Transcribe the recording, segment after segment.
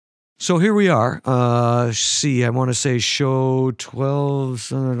So here we are. I want to say show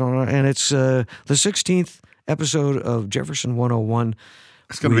 12, and it's the 16th episode of Jefferson 101.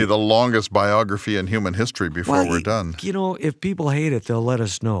 It's going to be the longest biography in human history before we're done. You know, if people hate it, they'll let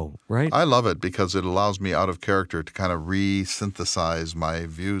us know, right? I love it because it allows me out of character to kind of re-synthesize my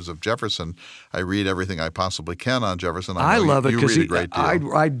views of Jefferson. I read everything I possibly can on Jefferson. I love it because you read a great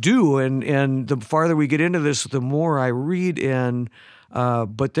deal. I do, and the farther we get into this, the more I read,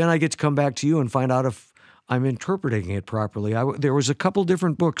 but then I get to come back to you and find out if I'm interpreting it properly. There was a couple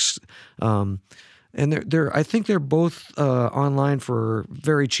different books. And I think they're both online for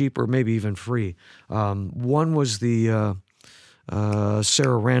very cheap or maybe even free. One was the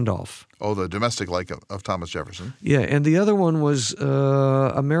Sarah Randolph. Oh, the domestic life of Thomas Jefferson. Yeah, and the other one was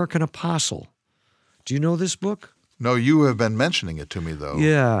American Apostle. Do you know this book? No, you have been mentioning it to me, though.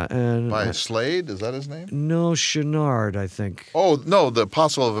 Yeah. And by Slade, is that his name? No, Chenard, I think. Oh, no, The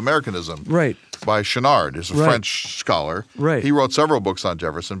Apostle of Americanism. Right. By Chenard, is a French scholar. Right. He wrote several books on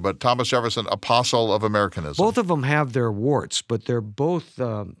Jefferson, but Thomas Jefferson, Apostle of Americanism. Both of them have their warts, but they're both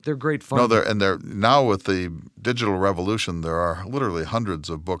they're great fun. No, they're now with the digital revolution, there are literally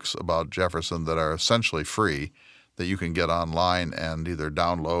hundreds of books about Jefferson that are essentially free that you can get online and either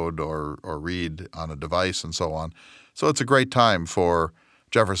download or read on a device and so on. So it's a great time for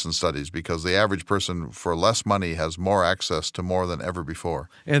Jefferson studies because the average person for less money has more access to more than ever before.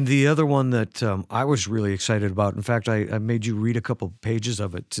 And the other one that I was really excited about, in fact, I made you read a couple pages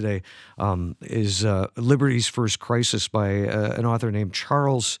of it today, is Liberty's First Crisis by an author named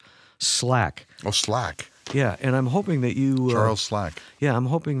Charles Slack. Oh, Slack. Yeah, and I'm hoping that you... Charles Slack. Yeah, I'm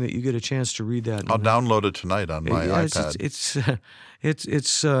hoping that you get a chance to read that. I'll download it tonight on my iPad.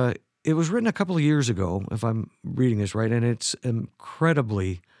 It was written a couple of years ago, if I'm reading this right, and it's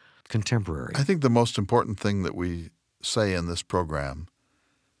incredibly contemporary. I think the most important thing that we say in this program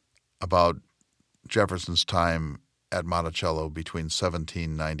about Jefferson's time at Monticello between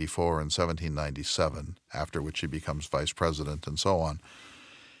 1794 and 1797, after which he becomes vice president and so on,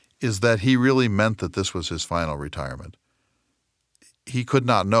 is that he really meant that this was his final retirement. He could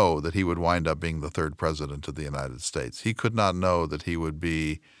not know that he would wind up being the third president of the United States. He could not know that he would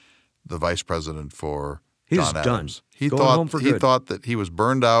be the vice president for John Adams. He thought that he was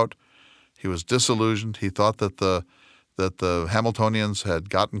burned out. He was disillusioned. He thought that the Hamiltonians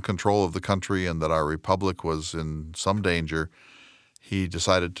had gotten control of the country and that our republic was in some danger. He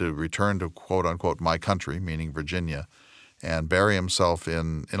decided to return to, quote unquote, my country, meaning Virginia, and bury himself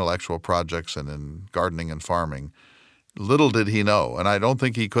in intellectual projects and in gardening and farming. Little did he know, and I don't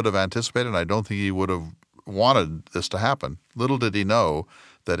think he could have anticipated, and I don't think he would have wanted this to happen. Little did he know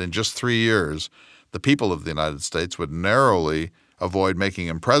that in just 3 years, the people of the United States would narrowly avoid making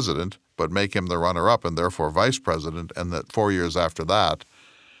him president, but make him the runner-up and therefore vice president, and that 4 years after that,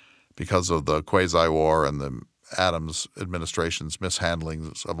 because of the Quasi-War and the Adams administration's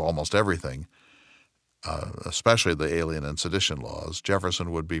mishandlings of almost everything, especially the alien and sedition laws,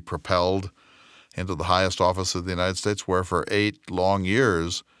 Jefferson would be propelled into the highest office of the United States, where for 8 long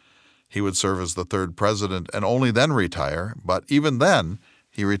years he would serve as the third president and only then retire. But even then,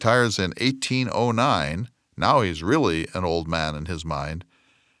 he retires in 1809. Now he's really an old man in his mind.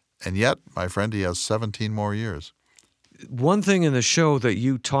 And yet, my friend, he has 17 more years. One thing in the show that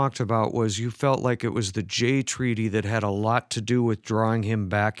you talked about was you felt like it was the Jay Treaty that had a lot to do with drawing him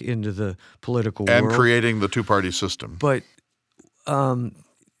back into the political world. And creating the two-party system. But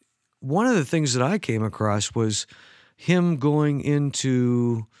one of the things that I came across was him going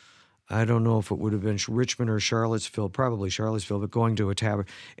into, I don't know if it would have been Richmond or Charlottesville, probably Charlottesville, but going to a tavern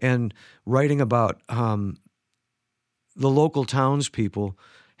and writing about the local townspeople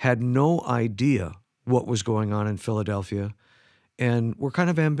had no idea what was going on in Philadelphia, and we're kind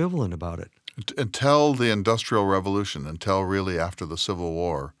of ambivalent about it. Until the Industrial Revolution, until really after the Civil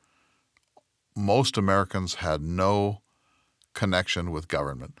War, most Americans had no connection with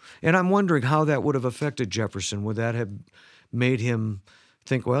government. And I'm wondering how that would have affected Jefferson. Would that have made him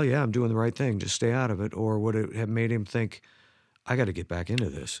think, well, yeah, I'm doing the right thing, just stay out of it? Or would it have made him think, I got to get back into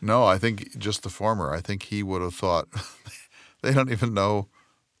this? No, I think just the former. I think he would have thought, they don't even know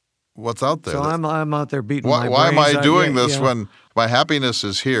what's out there. So I'm out there beating my brains. Why am I doing this when my happiness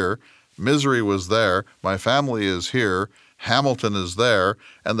is here, misery was there, my family is here, Hamilton is there,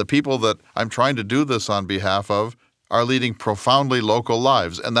 and the people that I'm trying to do this on behalf of are leading profoundly local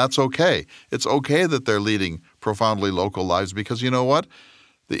lives, and that's okay. It's okay that they're leading profoundly local lives because you know what?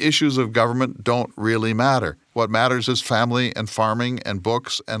 The issues of government don't really matter. What matters is family and farming and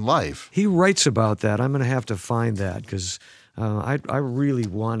books and life. He writes about that. I'm going to have to find that because I really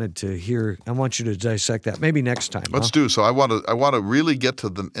wanted to hear. I want you to dissect that. Maybe next time. Let's do so. I want to really get to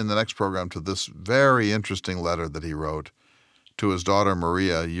in the next program to this very interesting letter that he wrote to his daughter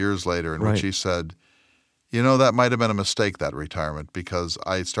Maria years later, in which he said, that might have been a mistake, that retirement, because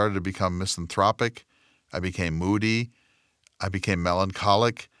I started to become misanthropic. I became moody. I became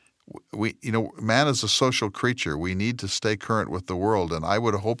melancholic. Man is a social creature. We need to stay current with the world, and I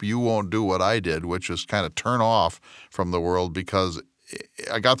would hope you won't do what I did, which is kind of turn off from the world, because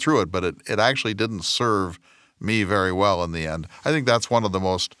I got through it, but it actually didn't serve me very well in the end. I think that's one of the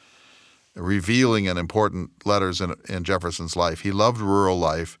most revealing and important letters in Jefferson's life. He loved rural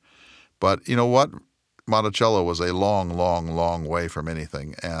life, but you know what? Monticello was a long, long, long way from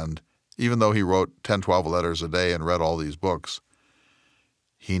anything, and even though he wrote 10, 12 letters a day and read all these books,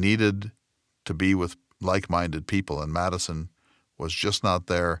 he needed to be with like-minded people, and Madison was just not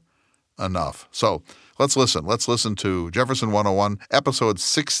there enough. So let's listen. Let's listen to Jefferson 101, episode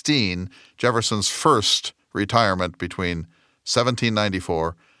 16, Jefferson's first retirement between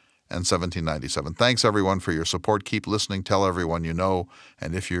 1794 and 1797. Thanks, everyone, for your support. Keep listening. Tell everyone you know.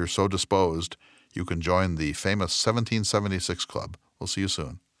 And if you're so disposed, you can join the famous 1776 Club. We'll see you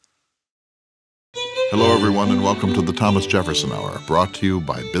soon. Hello, everyone, and welcome to the Thomas Jefferson Hour, brought to you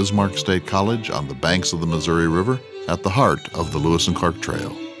by Bismarck State College on the banks of the Missouri River at the heart of the Lewis and Clark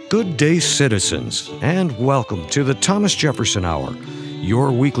Trail. Good day, citizens, and welcome to the Thomas Jefferson Hour,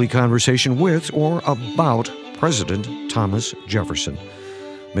 your weekly conversation with or about President Thomas Jefferson.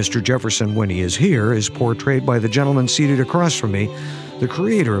 Mr. Jefferson, when he is here, is portrayed by the gentleman seated across from me, the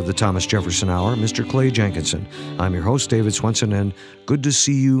creator of the Thomas Jefferson Hour, Mr. Clay Jenkinson. I'm your host, David Swenson, and good to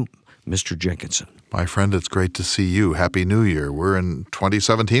see you, Mr. Jenkinson. My friend, it's great to see you. Happy New Year. We're in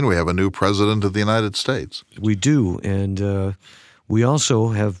 2017. We have a new president of the United States. We do, and we also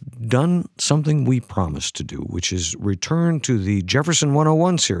have done something we promised to do, which is return to the Jefferson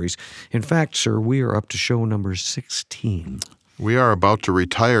 101 series. In fact, sir, we are up to show number 16. We are about to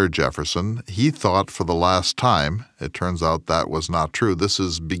retire Jefferson. He thought for the last time. It turns out that was not true. This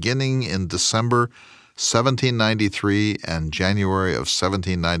is beginning in December 1793 and January of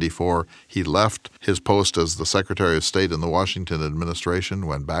 1794. He left his post as the Secretary of State in the Washington administration,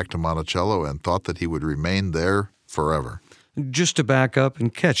 went back to Monticello, and thought that he would remain there forever. Just to back up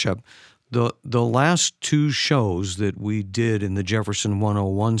and catch up, the last two shows that we did in the Jefferson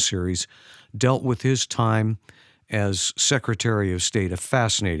 101 series dealt with his time as Secretary of State, a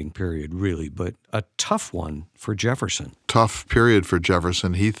fascinating period, really, but a tough one for Jefferson. Tough period for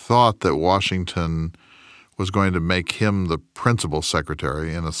Jefferson. He thought that Washington was going to make him the principal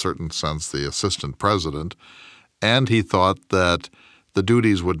secretary, in a certain sense the assistant president, and he thought that the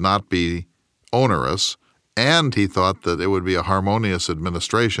duties would not be onerous, and he thought that it would be a harmonious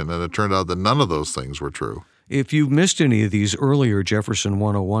administration, and it turned out that none of those things were true. If you've missed any of these earlier Jefferson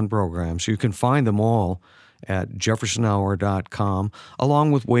 101 programs, you can find them all at jeffersonhour.com,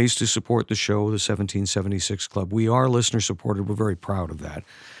 along with ways to support the show, the 1776 Club. We are listener-supported. We're very proud of that,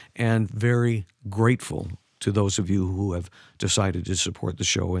 and very grateful to those of you who have decided to support the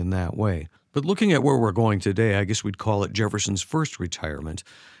show in that way. But looking at where we're going today, I guess we'd call it Jefferson's first retirement.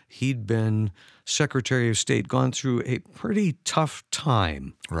 He'd been Secretary of State, gone through a pretty tough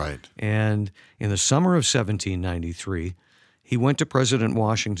time. Right. And in the summer of 1793, he went to President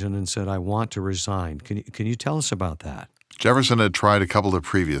Washington and said, I want to resign. Can you tell us about that? Jefferson had tried a couple of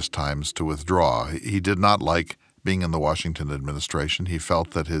previous times to withdraw. He did not like being in the Washington administration. He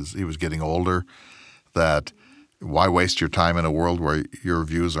felt that he was getting older, that why waste your time in a world where your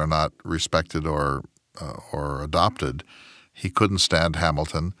views are not respected or adopted. He couldn't stand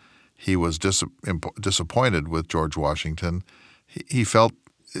Hamilton. He was disappointed with George Washington. He felt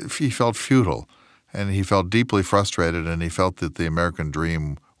futile, and he felt deeply frustrated, and he felt that the American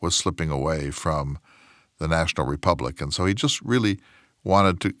dream was slipping away from the National Republic. And so he just really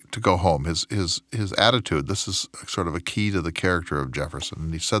wanted to go home. His attitude, this is sort of a key to the character of Jefferson,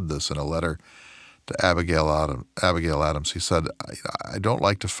 and he said this in a letter to Abigail Adams. He said, I don't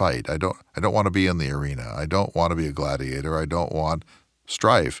like to fight. I don't want to be in the arena. I don't want to be a gladiator. I don't want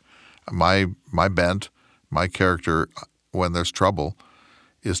strife. My bent, my character, when there's trouble,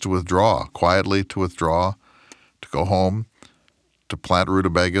 is to withdraw, quietly to withdraw, to go home, to plant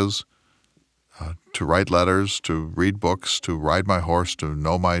rutabagas, to write letters, to read books, to ride my horse, to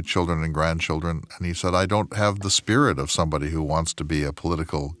know my children and grandchildren. And he said, I don't have the spirit of somebody who wants to be a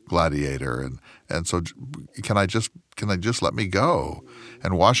political gladiator. And so can I just let me go?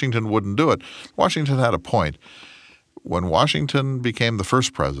 And Washington wouldn't do it. Washington had a point. When Washington became the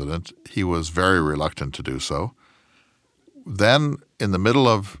first president, he was very reluctant to do so. Then, in the middle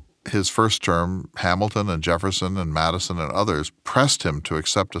of his first term, Hamilton and Jefferson and Madison and others pressed him to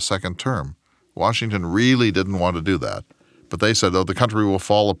accept a second term. Washington really didn't want to do that. But they said, oh, the country will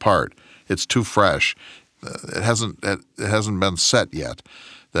fall apart. It's too fresh. It hasn't been set yet.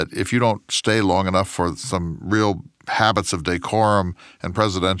 That if you don't stay long enough for some real habits of decorum and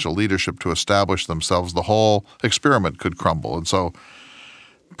presidential leadership to establish themselves, the whole experiment could crumble. And so,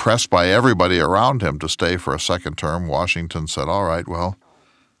 pressed by everybody around him to stay for a second term, Washington said, all right, well,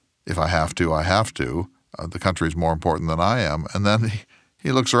 if I have to, I have to. The country's more important than I am. And then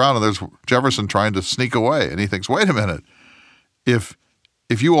he looks around and there's Jefferson trying to sneak away. And he thinks, wait a minute, if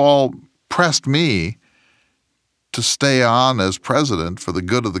you all pressed me to stay on as president for the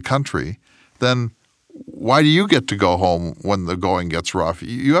good of the country, then why do you get to go home when the going gets rough?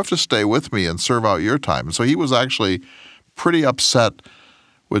 You have to stay with me and serve out your time. And so he was actually pretty upset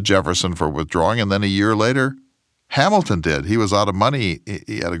with Jefferson for withdrawing. And then a year later, Hamilton did. He was out of money.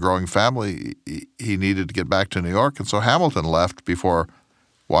 He had a growing family. He needed to get back to New York. And so Hamilton left before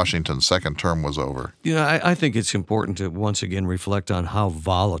Washington's second term was over. I think it's important to once again reflect on how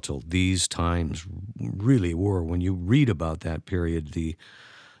volatile these times really were. When you read about that period, the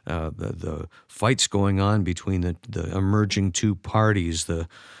fights going on between the emerging two parties, the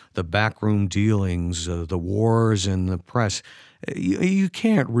backroom dealings, the wars in the press, you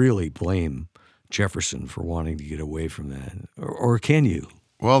can't really blame Jefferson for wanting to get away from that, or can you?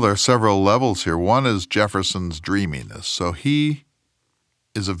 Well, there are several levels here. One is Jefferson's dreaminess. So he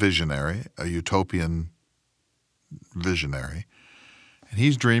is a visionary, a utopian visionary. And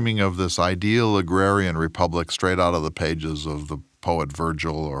he's dreaming of this ideal agrarian republic straight out of the pages of the poet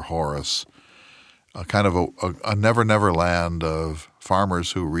Virgil or Horace, a kind of a never-never land of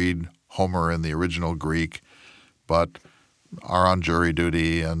farmers who read Homer in the original Greek, but are on jury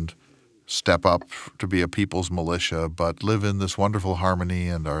duty and step up to be a people's militia, but live in this wonderful harmony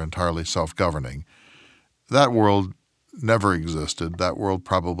and are entirely self-governing. That world never existed. That world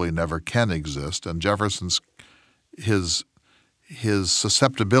probably never can exist. And Jefferson's his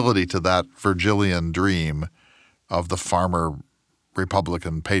susceptibility to that Virgilian dream of the farmer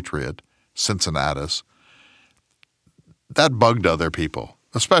Republican patriot, Cincinnatus, that bugged other people,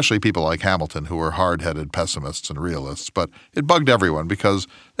 especially people like Hamilton, who were hard-headed pessimists and realists. But it bugged everyone because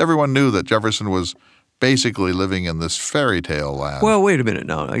everyone knew that Jefferson was basically living in this fairy tale land. Well, wait a minute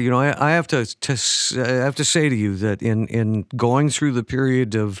now. I have to say to you that in going through the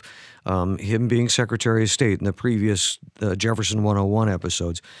period of him being Secretary of State in the previous Jefferson 101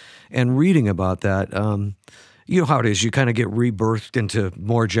 episodes, and reading about that, you know how it is. You kind of get rebirthed into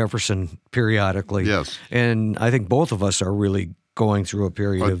more Jefferson periodically. Yes. And I think both of us are really going through a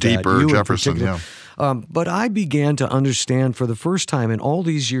period of deeper that. You Jefferson, yeah. But I began to understand for the first time in all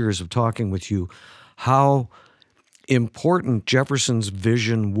these years of talking with you how important Jefferson's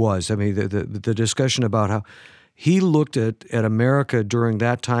vision was. I mean, the discussion about how he looked at America during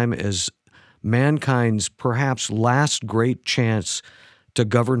that time as mankind's perhaps last great chance to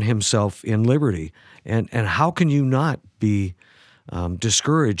govern himself in liberty. And how can you not be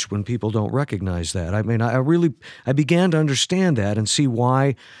discouraged when people don't recognize that? I mean, I began to understand that and see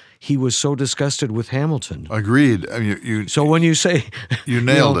why he was so disgusted with Hamilton. Agreed. I mean, so when you say you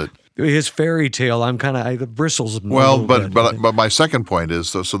nailed it. His fairy tale, I'm kind of the bristles. Well, but my second point is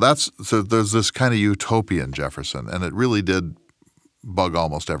so there's this kind of utopian Jefferson, and it really did bug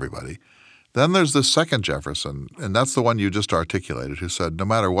almost everybody. Then there's this second Jefferson, and that's the one you just articulated, who said, no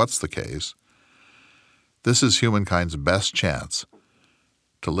matter what's the case, this is humankind's best chance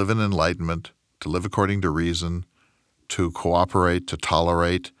to live in enlightenment, to live according to reason, to cooperate, to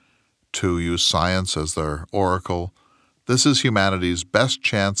tolerate, to use science as their oracle. This is humanity's best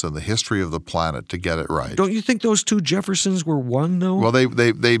chance in the history of the planet to get it right. Don't you think those two Jeffersons were one, though? Well,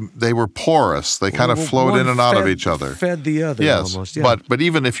 they were porous. They kind of flowed in and out of each other. Fed the other, yes, almost. Yeah. But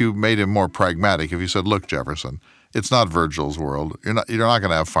even if you made him more pragmatic, if you said, look, Jefferson, it's not Virgil's world. You're not going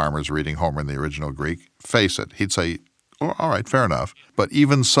to have farmers reading Homer in the original Greek. Face it. He'd say, oh, all right, fair enough. But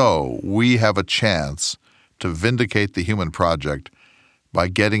even so, we have a chance to vindicate the human project by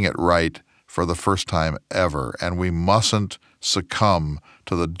getting it right for the first time ever, and we mustn't succumb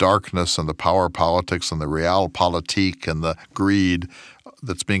to the darkness and the power politics and the realpolitik and the greed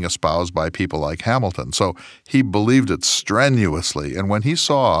that's being espoused by people like Hamilton. So he believed it strenuously, and when he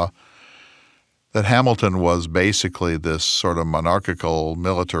saw that Hamilton was basically this sort of monarchical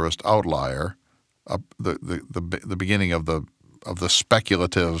militarist outlier, the beginning of the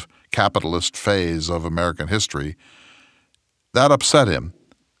speculative capitalist phase of American history, that upset him.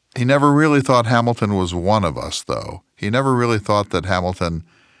 He never really thought Hamilton was one of us, though. He never really thought that Hamilton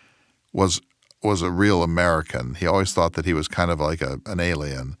was was a real American. He always thought that he was kind of like an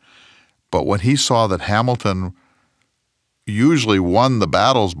alien. But when he saw that Hamilton usually won the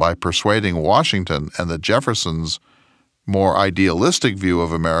battles by persuading Washington, and that Jefferson's more idealistic view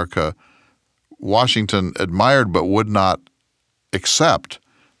of America, Washington admired but would not accept,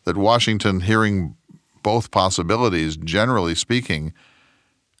 that Washington, hearing both possibilities, generally speaking,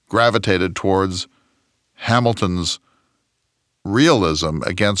 gravitated towards Hamilton's realism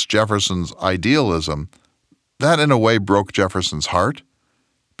against Jefferson's idealism, that in a way broke Jefferson's heart,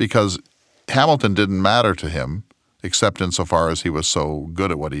 because Hamilton didn't matter to him, except insofar as he was so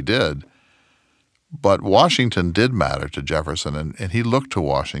good at what he did. But Washington did matter to Jefferson, and he looked to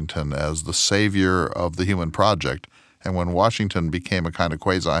Washington as the savior of the human project. And when Washington became a kind of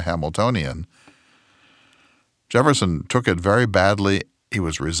quasi-Hamiltonian, Jefferson took it very badly. He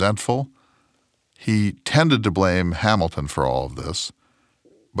was resentful. He tended to blame Hamilton for all of this.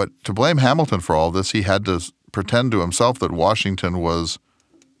 But to blame Hamilton for all of this, he had to pretend to himself that Washington was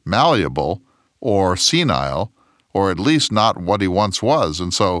malleable or senile, or at least not what he once was.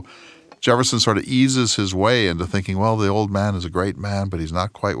 And so Jefferson sort of eases his way into thinking, well, the old man is a great man, but he's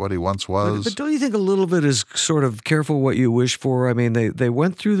not quite what he once was. But don't you think a little bit is sort of careful what you wish for? I mean, they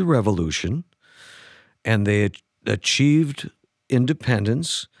went through the Revolution, and they achieved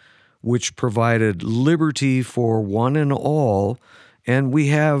independence, which provided liberty for one and all. And we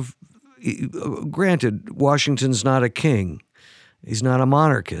have, granted, Washington's not a king. He's not a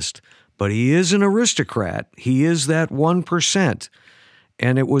monarchist, but he is an aristocrat. He is that 1%.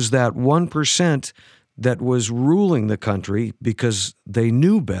 And it was that 1% that was ruling the country because they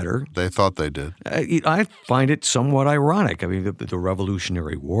knew better. They thought they did. I find it somewhat ironic. I mean, the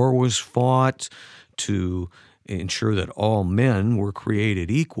Revolutionary War was fought to ensure that all men were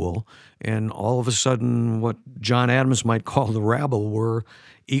created equal, and all of a sudden what John Adams might call the rabble were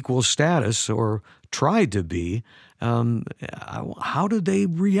equal status, or tried to be. How did they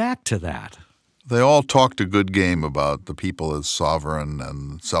react to that? They all talked a good game about the people as sovereign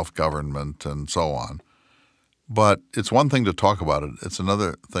and self-government and so on. But it's one thing to talk about it. It's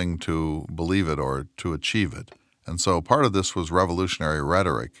another thing to believe it or to achieve it. And so part of this was revolutionary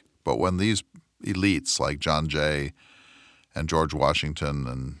rhetoric. But when these elites like John Jay and George Washington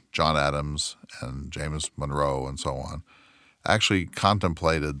and John Adams and James Monroe and so on actually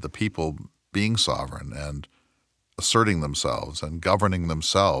contemplated the people being sovereign and asserting themselves and governing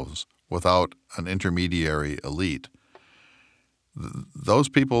themselves without an intermediary elite, those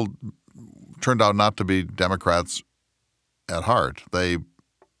people turned out not to be Democrats at heart. They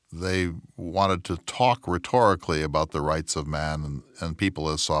wanted to talk rhetorically about the rights of man and people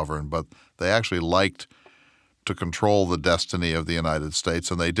as sovereign, but they actually liked to control the destiny of the United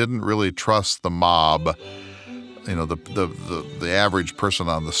States, and they didn't really trust the mob. You know, the average person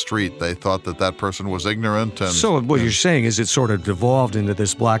on the street. They thought that person was ignorant. And so what you're saying is it sort of devolved into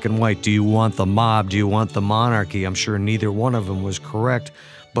this black and white. Do you want the mob? Do you want the monarchy? I'm sure neither one of them was correct.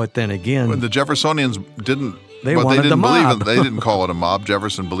 But then again, when the Jeffersonians didn't, they wanted the mob. They didn't call it a mob.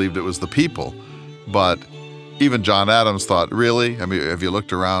 Jefferson believed it was the people. But even John Adams thought, really? I mean, have you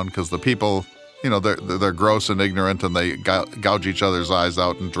looked around? Because the people, you know, they're gross and ignorant, and they gouge each other's eyes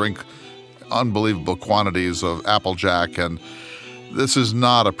out and drink unbelievable quantities of Applejack, and this is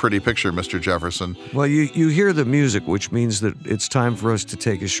not a pretty picture, Mr. Jefferson. Well, you hear the music, which means that it's time for us to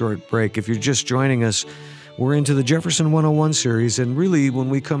take a short break. If you're just joining us, we're into the Jefferson 101 series, and really, when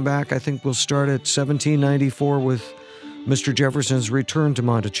we come back, I think we'll start at 1794 with Mr. Jefferson's return to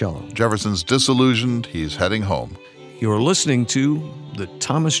Monticello. Jefferson's disillusioned. He's heading home. You're listening to the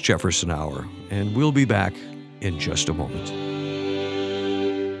Thomas Jefferson Hour, and we'll be back in just a moment.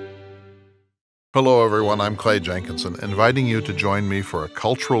 Hello, everyone. I'm Clay Jenkinson, inviting you to join me for a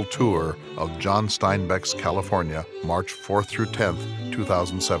cultural tour of John Steinbeck's California, March 4th through 10th,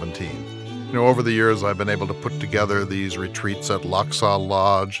 2017. You know, over the years, I've been able to put together these retreats at Loxaw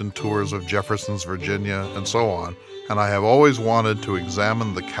Lodge and tours of Jefferson's Virginia and so on, and I have always wanted to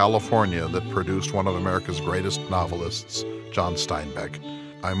examine the California that produced one of America's greatest novelists, John Steinbeck.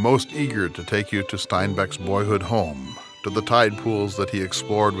 I'm most eager to take you to Steinbeck's boyhood home, to the tide pools that he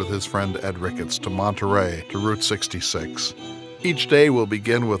explored with his friend Ed Ricketts, to Monterey, to Route 66. Each day will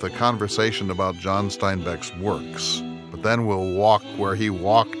begin with a conversation about John Steinbeck's works, but then we'll walk where he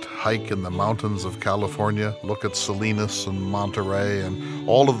walked, hike in the mountains of California, look at Salinas and Monterey and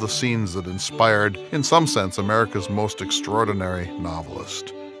all of the scenes that inspired, in some sense, America's most extraordinary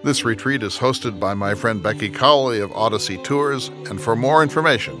novelist. This retreat is hosted by my friend Becky Cowley of Odyssey Tours, and for more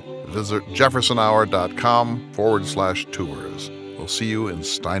information, visit jeffersonhour.com/tours. We'll see you in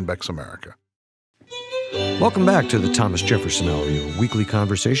Steinbeck's America. Welcome back to the Thomas Jefferson Hour, your weekly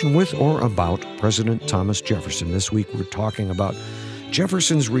conversation with or about President Thomas Jefferson. This week we're talking about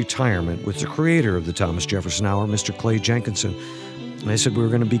Jefferson's retirement with the creator of the Thomas Jefferson Hour, Mr. Clay Jenkinson. I said we were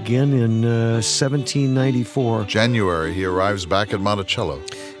going to begin in 1794. January, he arrives back at Monticello.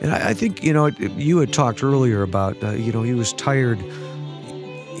 And I think, you had talked earlier about, he was tired.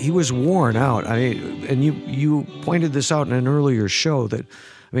 He was worn out. And you pointed this out in an earlier show that,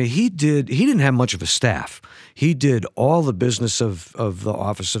 he didn't have much of a staff. He did all the business of the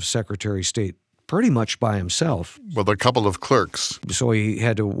Office of Secretary of State pretty much by himself. With a couple of clerks. So he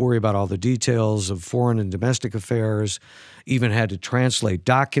had to worry about all the details of foreign and domestic affairs, even had to translate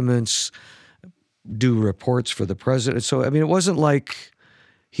documents, do reports for the president. So, it wasn't like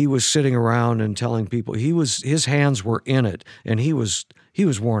he was sitting around and telling people. His hands were in it, and he was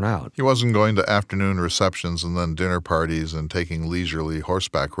worn out. He wasn't going to afternoon receptions and then dinner parties and taking leisurely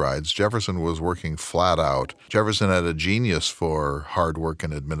horseback rides. Jefferson was working flat out. Jefferson had a genius for hard work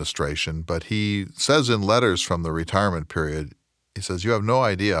and administration, but he says in letters from the retirement period, he says, "You have no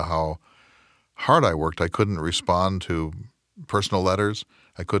idea how hard I worked. I couldn't respond to personal letters.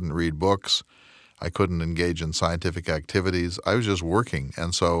 I couldn't read books. I couldn't engage in scientific activities. I was just working."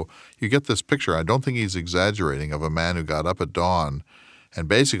 And so you get this picture, I don't think he's exaggerating, of a man who got up at dawn and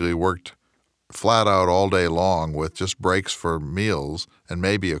basically worked flat out all day long with just breaks for meals and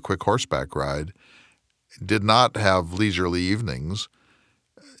maybe a quick horseback ride, did not have leisurely evenings.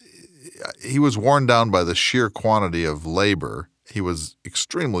 He was worn down by the sheer quantity of labor. He was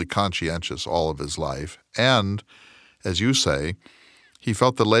extremely conscientious all of his life. And, as you say, he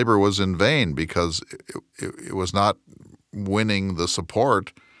felt the labor was in vain because it was not winning the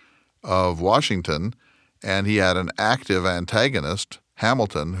support of Washington, and he had an active antagonist,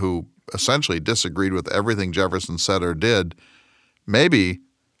 Hamilton, who essentially disagreed with everything Jefferson said or did, maybe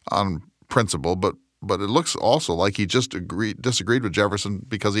on principle, but it looks also like he just disagreed with Jefferson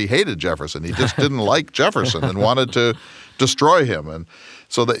because he hated Jefferson. He just didn't like Jefferson and wanted to destroy him. And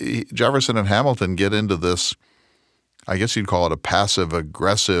so Jefferson and Hamilton get into this, I guess you'd call it a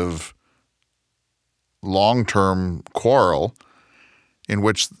passive-aggressive, long-term quarrel in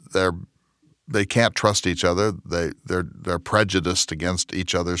which they can't trust each other. They're prejudiced against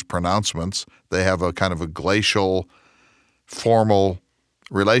each other's pronouncements. They have a kind of a glacial, formal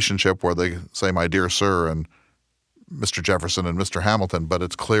relationship where they say, "My dear sir," and Mr. Jefferson and Mr. Hamilton, but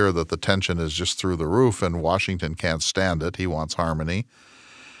it's clear that the tension is just through the roof, and Washington can't stand it. He wants harmony.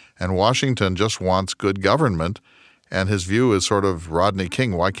 And Washington just wants good government, and his view is sort of Rodney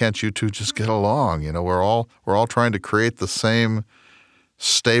King. Why can't you two just get along? We're all trying to create the same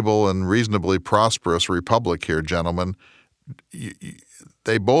stable and reasonably prosperous republic here, gentlemen.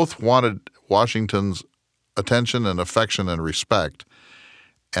 They both wanted Washington's attention and affection and respect,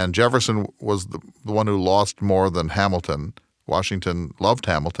 and Jefferson was the one who lost more than Hamilton. Washington loved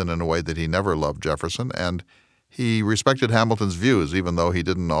Hamilton in a way that he never loved Jefferson, and he respected Hamilton's views, even though he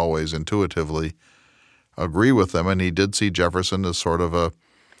didn't always intuitively agree with them, and he did see Jefferson as sort of a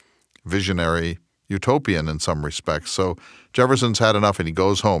visionary utopian in some respects. So Jefferson's had enough, and he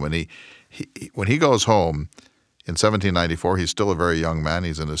goes home. And when he goes home in 1794, he's still a very young man.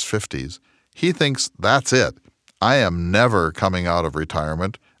 He's in his 50s. He thinks, that's it. I am never coming out of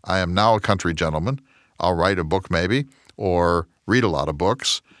retirement. I am now a country gentleman. I'll write a book maybe, or read a lot of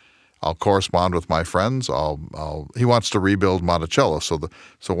books. I'll correspond with my friends. He wants to rebuild Monticello.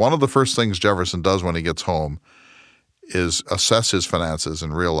 So one of the first things Jefferson does when he gets home is assess his finances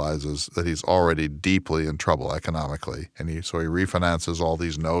and realizes that he's already deeply in trouble economically. And so he refinances all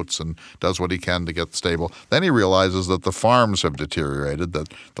these notes and does what he can to get stable. Then he realizes that the farms have deteriorated, that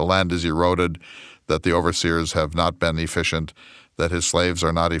the land is eroded, that the overseers have not been efficient, that his slaves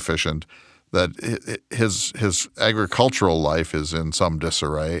are not efficient, that his agricultural life is in some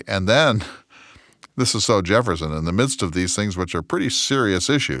disarray. And then, this is so Jefferson, in the midst of these things, which are pretty serious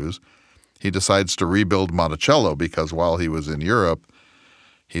issues, he decides to rebuild Monticello because while he was in Europe,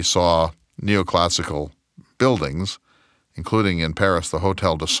 he saw neoclassical buildings, including in Paris the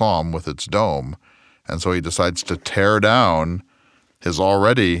Hôtel de Somme with its dome. And so he decides to tear down his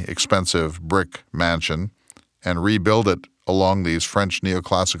already expensive brick mansion and rebuild it along these French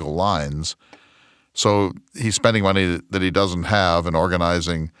neoclassical lines. So he's spending money that he doesn't have and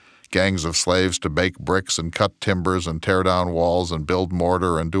organizing gangs of slaves to bake bricks and cut timbers and tear down walls and build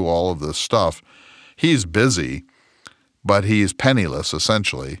mortar and do all of this stuff. He's busy, but he's penniless,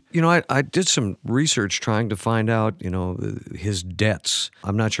 essentially. I did some research trying to find out, his debts.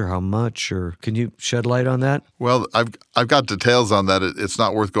 I'm not sure how much, or can you shed light on that? Well, I've got details on that. It's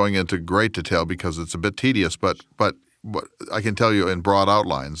not worth going into great detail because it's a bit tedious, but but I can tell you in broad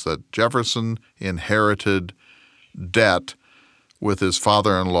outlines that Jefferson inherited debt with his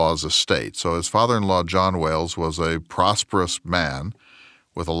father-in-law's estate. So his father-in-law, John Wales, was a prosperous man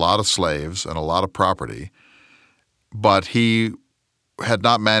with a lot of slaves and a lot of property, but he had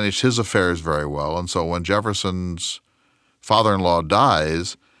not managed his affairs very well. And so when Jefferson's father-in-law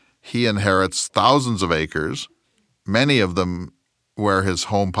dies, he inherits thousands of acres, many of them where his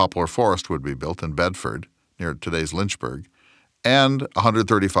home Poplar Forest would be built in Bedford, near today's Lynchburg, and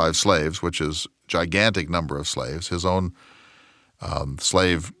 135 slaves, which is a gigantic number of slaves. His own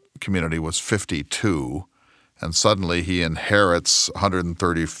slave community was 52, and suddenly he inherits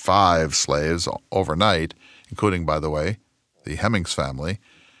 135 slaves overnight, including, by the way, the Hemmings family.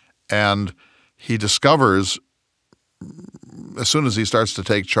 And he discovers, as soon as he starts to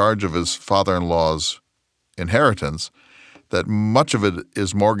take charge of his father-in-law's inheritance, that much of it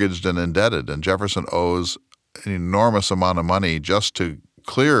is mortgaged and indebted, and Jefferson owes an enormous amount of money just to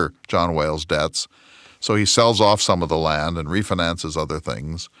clear John Wales' debts. So he sells off some of the land and refinances other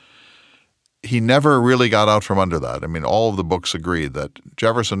things. He never really got out from under that. I mean, all of the books agree that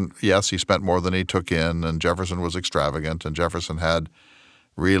Jefferson, yes, he spent more than he took in, and Jefferson was extravagant, and Jefferson had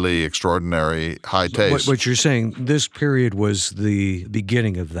really extraordinary high taste. What you're saying, this period was the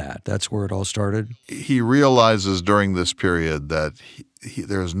beginning of that. That's where it all started? He realizes during this period that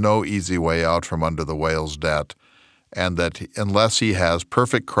there's no easy way out from under the Wales debt, and that unless he has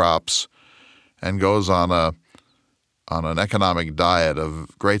perfect crops and goes on an economic diet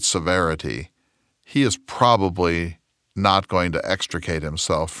of great severity, he is probably not going to extricate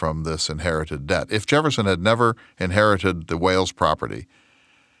himself from this inherited debt. If Jefferson had never inherited the Wales property,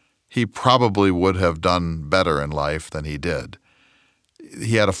 he probably would have done better in life than he did.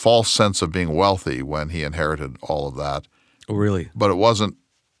 He had a false sense of being wealthy when he inherited all of that. Oh, really? But it wasn't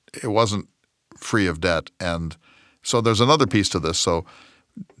free of debt. And so there's another piece to this. So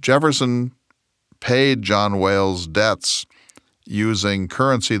Jefferson paid John Wales' debts using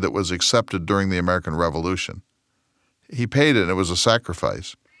currency that was accepted during the American Revolution. He paid it, and it was a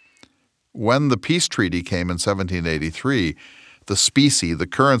sacrifice. When the peace treaty came in 1783, the specie, the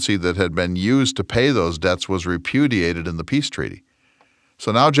currency that had been used to pay those debts, was repudiated in the peace treaty.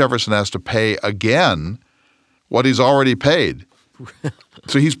 So now Jefferson has to pay again what he's already paid.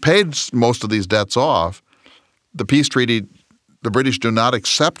 So he's paid most of these debts off. The peace treaty, the British do not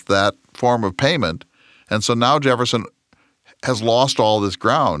accept that form of payment, and so now Jefferson has lost all this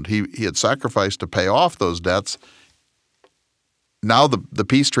ground. He had sacrificed to pay off those debts. Now the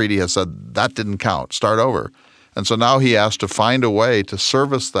peace treaty has said that didn't count. Start over. And so now he has to find a way to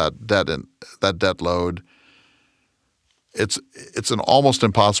service that debt load. It's an almost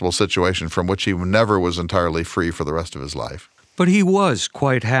impossible situation from which he never was entirely free for the rest of his life. But he was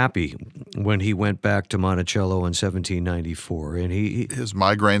quite happy when he went back to Monticello in 1794, and his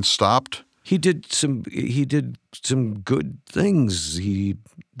migraine stopped. He did some good things.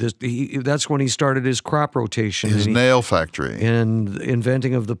 That's when he started his crop rotation. His nail factory. And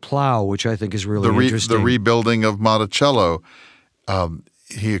inventing of the plow, which I think is really interesting. The rebuilding of Monticello.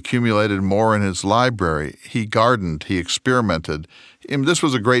 He accumulated more in his library. He gardened. He experimented. And this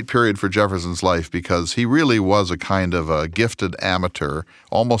was a great period for Jefferson's life because he really was a kind of a gifted amateur,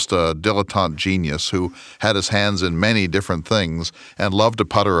 almost a dilettante genius who had his hands in many different things and loved to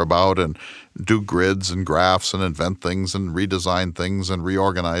putter about and do grids and graphs and invent things and redesign things and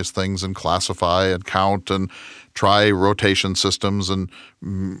reorganize things and classify and count and try rotation systems and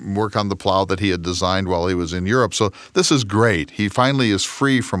work on the plow that he had designed while he was in Europe. So this is great. He finally is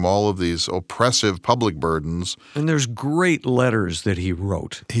free from all of these oppressive public burdens. And there's great letters that he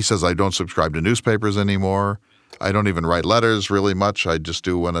wrote. He says, I don't subscribe to newspapers anymore. I don't even write letters really much. I just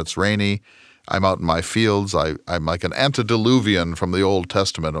do when it's rainy. I'm out in my fields. I'm like an antediluvian from the Old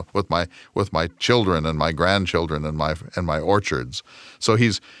Testament with my children and my grandchildren and my orchards. So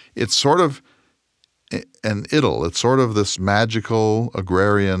it's sort of an idyll. It's sort of this magical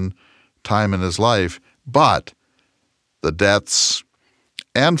agrarian time in his life, but the debts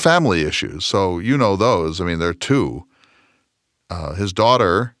and family issues. So you know those. I mean, there are two. His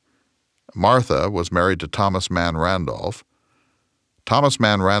daughter, Martha, was married to Thomas Mann Randolph. Thomas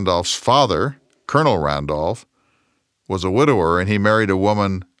Mann Randolph's father, Colonel Randolph, was a widower, and he married a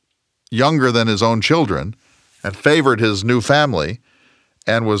woman younger than his own children and favored his new family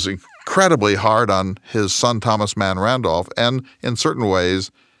and was incredibly hard on his son Thomas Mann Randolph and in certain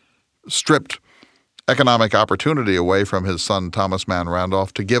ways stripped economic opportunity away from his son Thomas Mann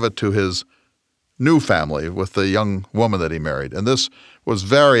Randolph to give it to his new family with the young woman that he married. And this was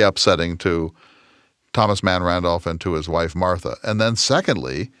very upsetting to Thomas Mann Randolph and to his wife Martha. And then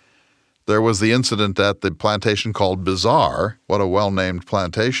secondly, There was the incident at the plantation called Bizarre. What a well-named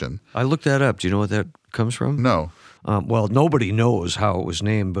plantation. I looked that up. Do you know what that comes from? No. Well, nobody knows how it was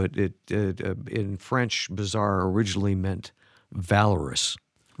named, but it in French, bizarre originally meant valorous.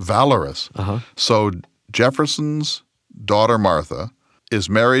 Valorous. So Jefferson's daughter Martha is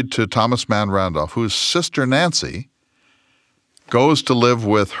married to Thomas Mann Randolph, whose sister Nancy goes to live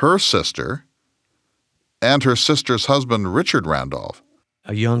with her sister and her sister's husband, Richard Randolph.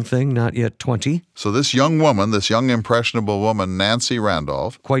 A young thing, not yet 20. So this young woman, this young impressionable woman, Nancy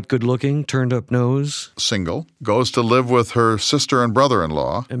Randolph, Quite good looking, turned up nose. single, goes to live with her sister and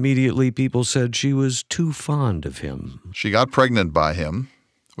brother-in-law. Immediately people said she was too fond of him. She got pregnant by him,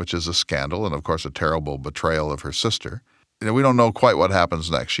 which is a scandal and, of course, a terrible betrayal of her sister. We don't know quite what happens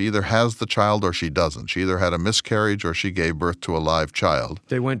next. She either has the child or she doesn't. She either had a miscarriage or she gave birth to a live child.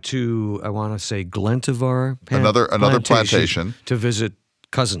 They went to, I want to say, Glentivar Another plantation to visit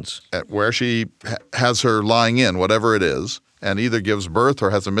cousins. Where she has her lying in, whatever it is, and either gives birth or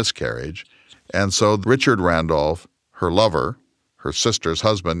has a miscarriage. And so Richard Randolph, her lover, her sister's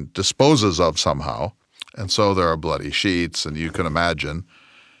husband, disposes of somehow. And so there are bloody sheets, and you can imagine,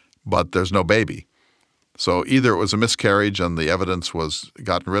 but there's no baby. So either it was a miscarriage and the evidence was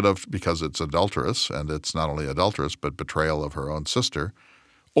gotten rid of because it's adulterous, and it's not only adulterous but betrayal of her own sister,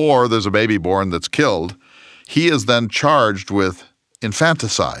 or there's a baby born that's killed. He is then charged with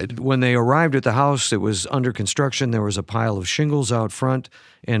infanticide. When they arrived at the house, it was under construction. There was a pile of shingles out front,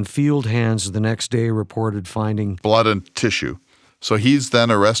 and field hands the next day reported finding blood and tissue. So he's then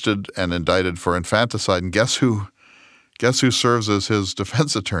arrested and indicted for infanticide. And guess who serves as his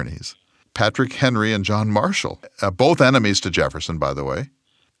defense attorneys? Patrick Henry and John Marshall, both enemies to Jefferson, by the way.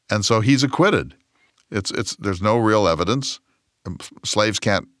 And so he's acquitted. There's no real evidence. Slaves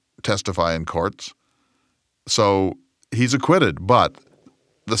can't testify in courts. So he's acquitted, but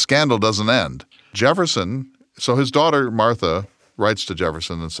the scandal doesn't end. Jefferson, so his daughter Martha writes to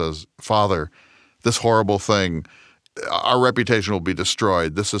Jefferson and says, "Father, this horrible thing, our reputation will be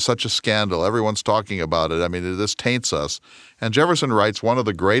destroyed. This is such a scandal. Everyone's talking about it. I mean, this taints us." And Jefferson writes one of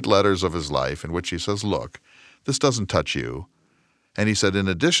the great letters of his life in which he says, "Look, this doesn't touch you." And he said, in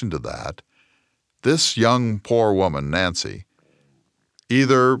addition to that, this young poor woman, Nancy,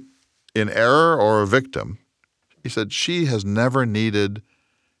 either in error or a victim, he said, she has never needed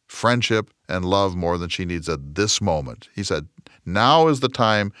friendship and love more than she needs at this moment. He said, now is the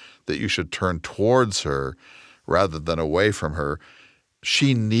time that you should turn towards her rather than away from her.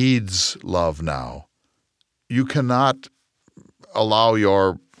 She needs love now. You cannot allow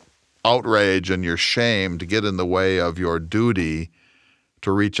your outrage and your shame to get in the way of your duty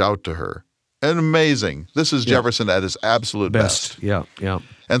to reach out to her. And amazing. This is Jefferson at his absolute best. Yeah.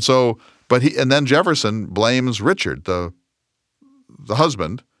 And so, and then Jefferson blames Richard, the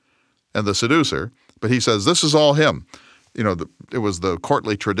husband and the seducer, but he says this is all him. You know, it was the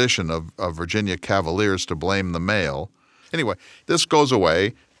courtly tradition of Virginia cavaliers to blame the male. Anyway, this goes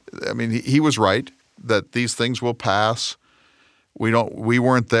away. I mean, he was right that these things will pass. We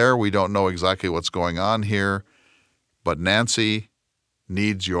weren't there. We don't know exactly what's going on here, but Nancy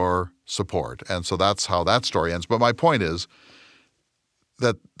needs your support. And so that's how that story ends. But my point is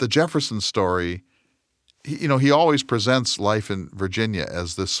that the Jefferson story, he always presents life in Virginia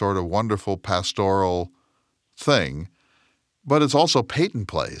as this sort of wonderful pastoral thing, but it's also Peyton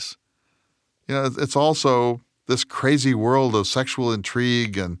Place. It's also this crazy world of sexual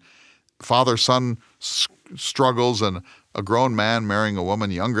intrigue and father-son struggles and a grown man marrying a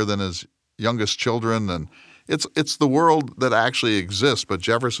woman younger than his youngest children. And it's the world that actually exists, but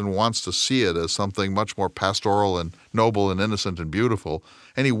Jefferson wants to see it as something much more pastoral and noble and innocent and beautiful.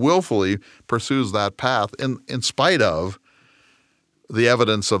 And he willfully pursues that path in spite of the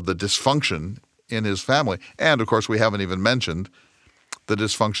evidence of the dysfunction in his family. And, of course, we haven't even mentioned the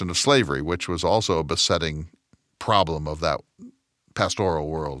dysfunction of slavery, which was also a besetting problem of that pastoral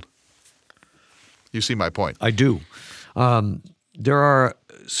world. You see my point. I do. There are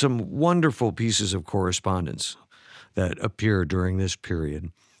some wonderful pieces of correspondence that appear during this period.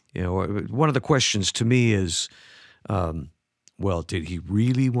 One of the questions to me is, did he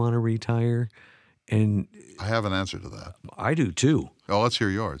really want to retire? And I have an answer to that. I do too. Oh, let's hear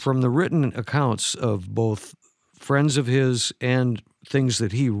yours. From the written accounts of both friends of his and things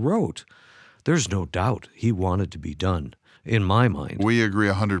that he wrote, there's no doubt he wanted to be done, in my mind. We agree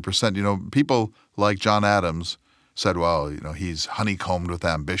 100%. People like John Adams said, well, he's honeycombed with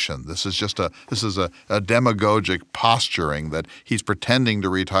ambition. This is a demagogic posturing that he's pretending to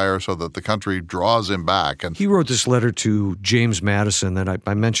retire so that the country draws him back. And he wrote this letter to James Madison that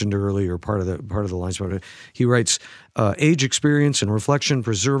I mentioned earlier, part of the lines about it. He writes, age, experience, and reflection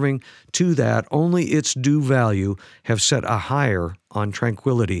preserving to that only its due value have set a higher on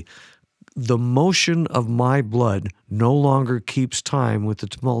tranquility. The motion of my blood no longer keeps time with the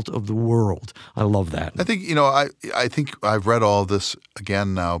tumult of the world. I love that. I think, I think I've read all this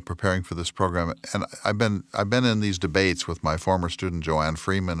again now preparing for this program, and I've been in these debates with my former student Joanne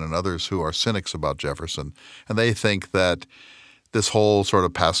Freeman and others who are cynics about Jefferson, and they think that this whole sort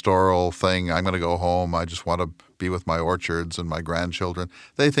of pastoral thing, I'm going to go home, I just want to be with my orchards and my grandchildren.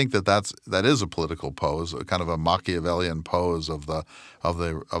 They think that is a political pose, a kind of a Machiavellian pose of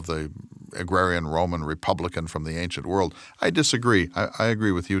the agrarian Roman Republican from the ancient world. I disagree. I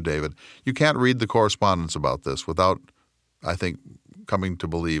agree with you, David. You can't read the correspondence about this without, I think, coming to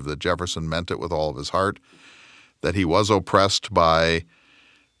believe that Jefferson meant it with all of his heart, that he was oppressed by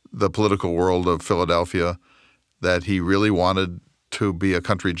the political world of Philadelphia, that he really wanted to be a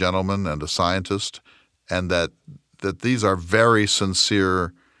country gentleman and a scientist, and that these are very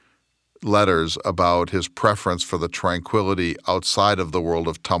sincere letters about his preference for the tranquility outside of the world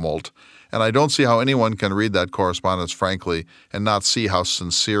of tumult. And I don't see how anyone can read that correspondence, frankly, and not see how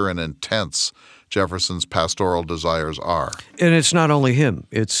sincere and intense Jefferson's pastoral desires are. And it's not only him.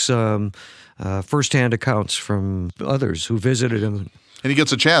 It's firsthand accounts from others who visited him. And he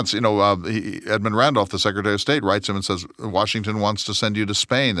gets a chance. Edmund Randolph, the Secretary of State, writes him and says, Washington wants to send you to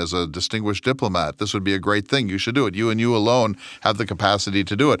Spain as a distinguished diplomat. This would be a great thing. You should do it. You and you alone have the capacity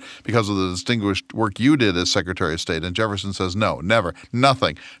to do it because of the distinguished work you did as Secretary of State. And Jefferson says, no, never,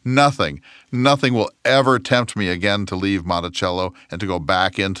 nothing will ever tempt me again to leave Monticello and to go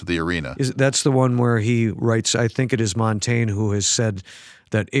back into the arena. That's the one where he writes, I think it is Montaigne who has said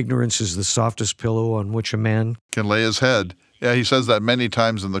that ignorance is the softest pillow on which a man can lay his head. Yeah, he says that many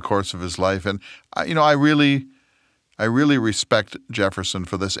times in the course of his life. And, I really respect Jefferson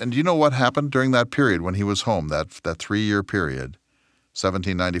for this. And do you know what happened during that period when he was home, that 3-year period,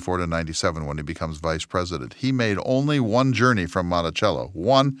 1794 to 97, when he becomes vice president? He made only one journey from Monticello,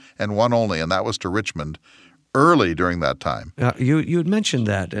 one and one only, and that was to Richmond early during that time. You had mentioned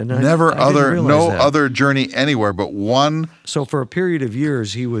that, and other journey anywhere but one. So for a period of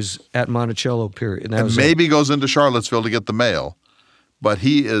years, he was at Monticello. Period, and maybe goes into Charlottesville to get the mail, but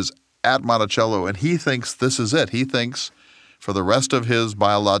he is at Monticello, and he thinks this is it. He thinks for the rest of his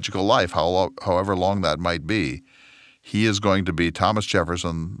biological life, however long that might be, he is going to be Thomas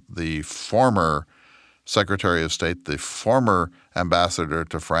Jefferson, the former Secretary of State, the former ambassador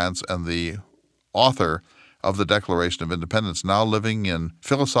to France, and the author of the Declaration of Independence, now living in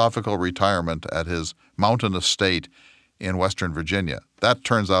philosophical retirement at his mountain estate in Western Virginia. That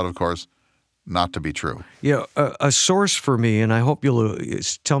turns out, of course, not to be true. Yeah, a source for me, and I hope you'll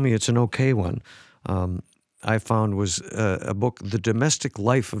tell me it's an okay one, I found was a book, The Domestic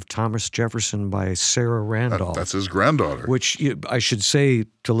Life of Thomas Jefferson by Sarah Randolph. That's his granddaughter. Which I should say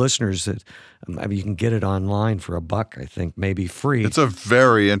to listeners that you can get it online for $1, I think, maybe free. It's a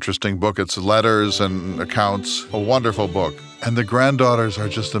very interesting book. It's letters and accounts. A wonderful book. And the granddaughters are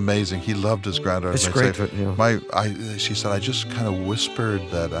just amazing. He loved his granddaughters. It's great. She said, I just kind of whispered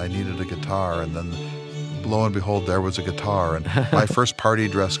that I needed a guitar, and then lo and behold, there was a guitar, and my first party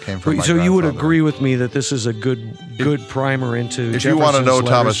dress came from my grandfather. So you would agree with me that this is a good primer into If you want to know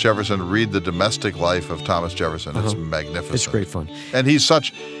Thomas Jefferson, read The Domestic Life of Thomas Jefferson. It's magnificent. It's great fun. And he's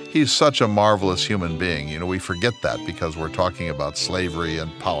such a marvelous human being. We forget that because we're talking about slavery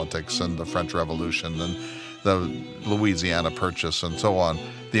and politics and the French Revolution and the Louisiana Purchase and so on,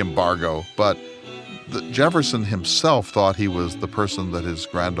 the embargo. But Jefferson himself thought he was the person that his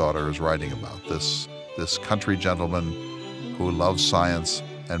granddaughter is writing about, this country gentleman who loves science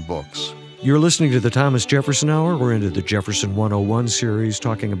and books. You're listening to the Thomas Jefferson Hour. We're into the Jefferson 101 series,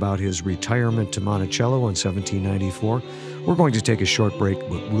 talking about his retirement to Monticello in 1794. We're going to take a short break,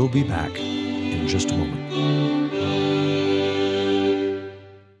 but we'll be back in just a moment.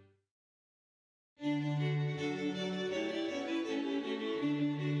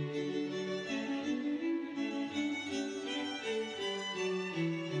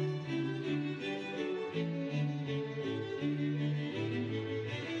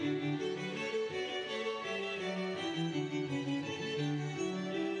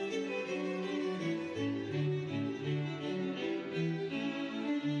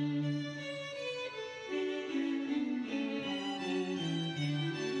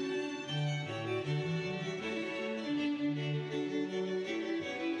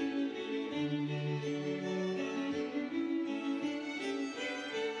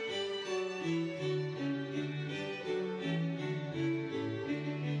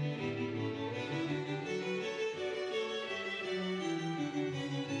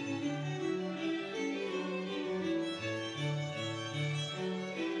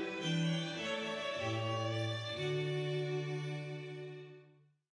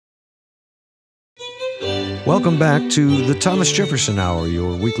 Welcome back to the Thomas Jefferson Hour,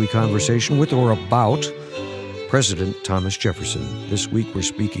 your weekly conversation with or about President Thomas Jefferson. This week we're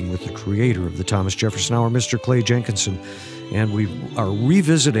speaking with the creator of the Thomas Jefferson Hour, Mr. Clay Jenkinson, and we are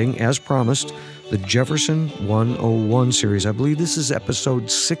revisiting, as promised, the Jefferson 101 series. I believe this is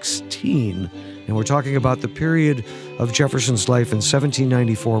episode 16, and we're talking about the period of Jefferson's life in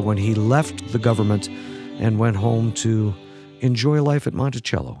 1794 when he left the government and went home to enjoy life at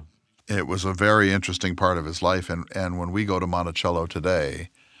Monticello. It was a very interesting part of his life, and when we go to Monticello today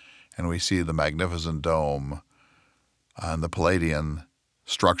and we see the magnificent dome and the Palladian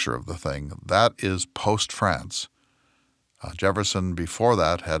structure of the thing, that is post-France. Jefferson, before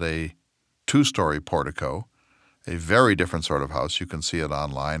that, had a two-story portico, a very different sort of house. You can see it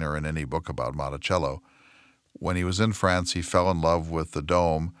online or in any book about Monticello. When he was in France, he fell in love with the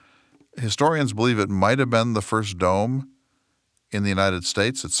dome. Historians believe it might have been the first dome in the United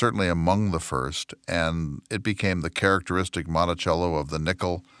States. It's certainly among the first, and it became the characteristic Monticello of the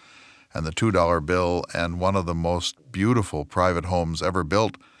nickel and the $2 bill, and one of the most beautiful private homes ever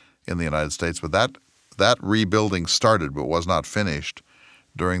built in the United States. But that rebuilding started but was not finished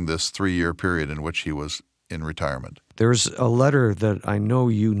during this 3-year period in which he was in retirement. There's a letter that I know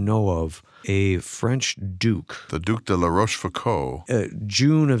you know of, a French duke. The Duc de la Rochefoucauld.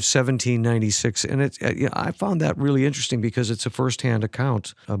 June of 1796. And I found that really interesting because it's a firsthand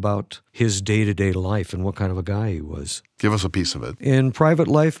account about his day-to-day life and what kind of a guy he was. Give us a piece of it. In private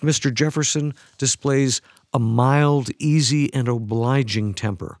life, Mr. Jefferson displays a mild, easy, and obliging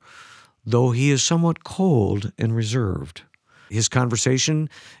temper, though he is somewhat cold and reserved. His conversation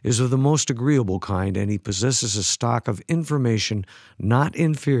is of the most agreeable kind, and he possesses a stock of information not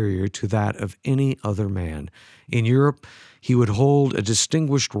inferior to that of any other man. In Europe, he would hold a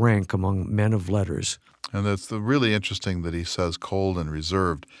distinguished rank among men of letters. And it's really interesting that he says cold and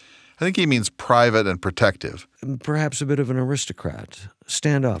reserved. I think he means private and protective. Perhaps a bit of an aristocrat,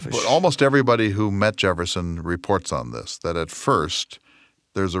 standoffish. But almost everybody who met Jefferson reports on this, that at first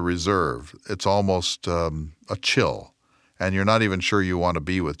there's a reserve. It's almost a chill. And you're not even sure you want to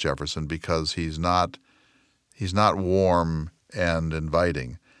be with Jefferson because he's not warm and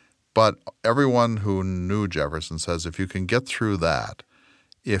inviting. But everyone who knew Jefferson says if you can get through that,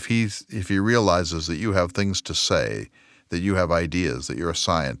 if he realizes that you have things to say, that you have ideas, that you're a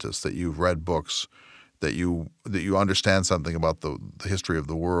scientist, that you've read books, that you understand something about the history of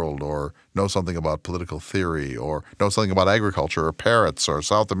the world, or know something about political theory, or know something about agriculture or parrots or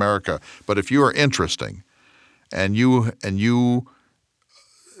South America, but if you are interesting, and you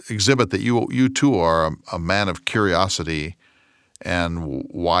exhibit that you too are a man of curiosity and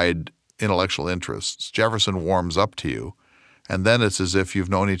wide intellectual interests, Jefferson warms up to you, and then it's as if you've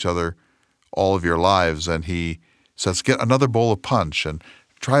known each other all of your lives, and he says, get another bowl of punch and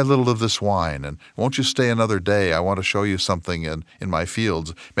try a little of this wine, and won't you stay another day? I want to show you something in my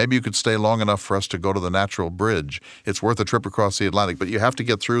fields. Maybe you could stay long enough for us to go to the Natural Bridge. It's worth a trip across the Atlantic, but you have to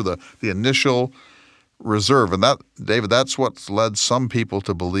get through the initial reserve. And that, David, that's what's led some people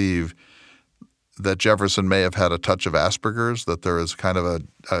to believe that Jefferson may have had a touch of Asperger's, that there is kind of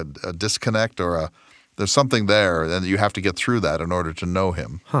a disconnect or there's something there, and you have to get through that in order to know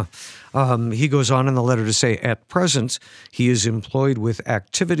him. He goes on in the letter to say, at present, he is employed with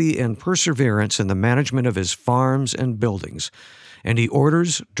activity and perseverance in the management of his farms and buildings, and he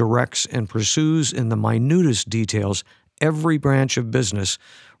orders, directs, and pursues in the minutest details every branch of business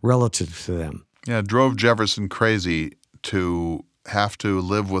relative to them. Yeah, it drove Jefferson crazy to have to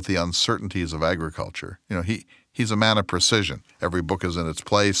live with the uncertainties of agriculture. You know, he's a man of precision. Every book is in its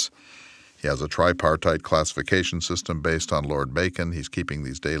place. He has a tripartite classification system based on Lord Bacon. He's keeping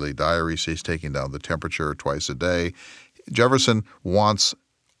these daily diaries. He's taking down the temperature twice a day. Jefferson wants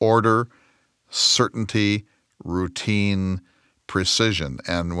order, certainty, routine, precision.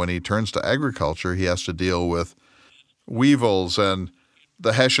 And when he turns to agriculture, he has to deal with weevils and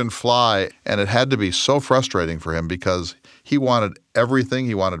the Hessian fly, and it had to be so frustrating for him because he wanted everything.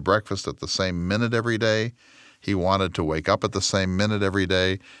 He wanted breakfast at the same minute every day. He wanted to wake up at the same minute every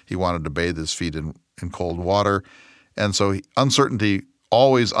day. He wanted to bathe his feet in cold water. And so uncertainty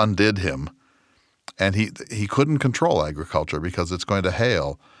always undid him. And he couldn't control agriculture because it's going to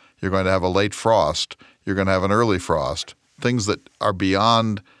hail. You're going to have a late frost. You're going to have an early frost. Things that are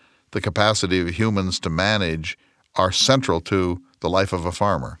beyond the capacity of humans to manage are central to the life of a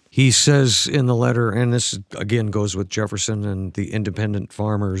farmer. He says in the letter, and this again goes with Jefferson and the independent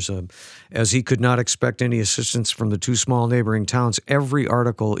farmers, as he could not expect any assistance from the two small neighboring towns, every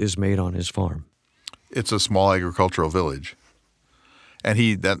article is made on his farm. It's a small agricultural village. And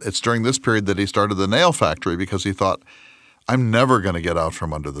it's during this period that he started the nail factory because he thought, I'm never going to get out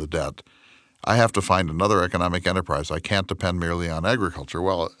from under the debt. I have to find another economic enterprise. I can't depend merely on agriculture.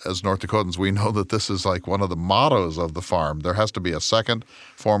 Well, as North Dakotans, we know that this is like one of the mottos of the farm. There has to be a second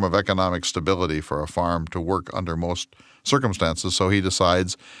form of economic stability for a farm to work under most circumstances. So he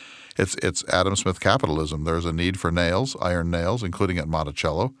decides it's Adam Smith capitalism. There's a need for nails, iron nails, including at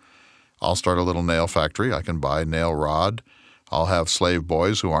Monticello. I'll start a little nail factory. I can buy nail rod. I'll have slave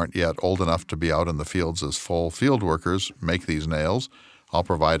boys who aren't yet old enough to be out in the fields as full field workers make these nails. I'll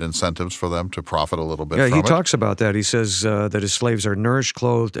provide incentives for them to profit a little bit from it. Yeah, he talks about that. He says that his slaves are nourished,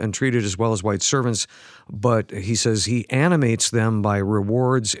 clothed, and treated as well as white servants, but he says he animates them by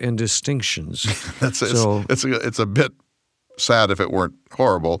rewards and distinctions. It's a bit sad if it weren't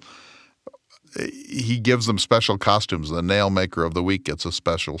horrible. He gives them special costumes. The nail maker of the week gets a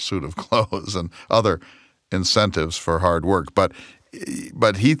special suit of clothes and other incentives for hard work. But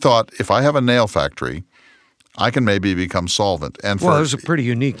he thought, if I have a nail factory, I can maybe become solvent. And it was a pretty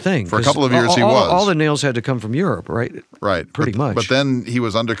unique thing. For a couple of years he was. All the nails had to come from Europe, right? Right. Pretty much. But then he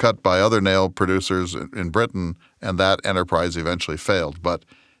was undercut by other nail producers in Britain, and that enterprise eventually failed. But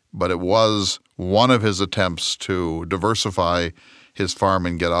it was one of his attempts to diversify his farm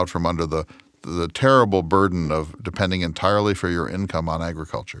and get out from under the terrible burden of depending entirely for your income on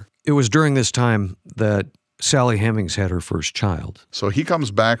agriculture. It was during this time that Sally Hemings had her first child. So he comes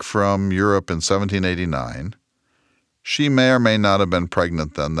back from Europe in 1789. She may or may not have been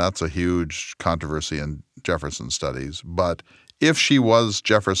pregnant then. That's a huge controversy in Jefferson studies. But if she was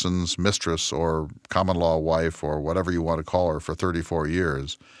Jefferson's mistress or common law wife or whatever you want to call her for 34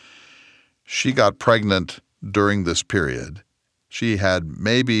 years, she got pregnant during this period. She had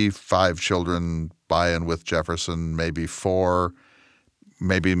maybe 5 children by and with Jefferson, maybe 4,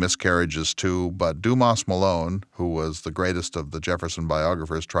 maybe miscarriages too. But Dumas Malone, who was the greatest of the Jefferson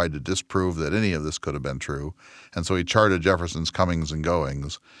biographers, tried to disprove that any of this could have been true. And so he charted Jefferson's comings and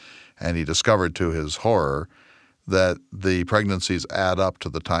goings, and he discovered to his horror that the pregnancies add up to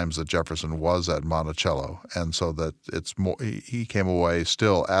the times that Jefferson was at Monticello. And so that it's more, he came away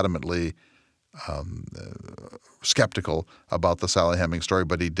still adamantly skeptical about the Sally Hemings story,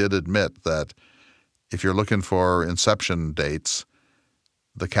 but he did admit that if you're looking for inception dates,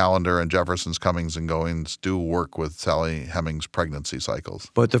 the calendar and Jefferson's comings and goings do work with Sally Hemings' pregnancy cycles.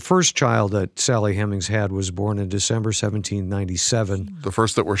 But the first child that Sally Hemings had was born in December 1797. The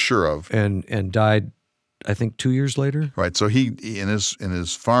first that we're sure of. And died, I think, 2 years later? Right. So he in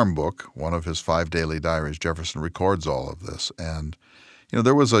his farm book, one of his 5 daily diaries, Jefferson records all of this. And,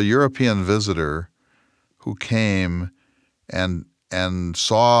 there was a European visitor who came and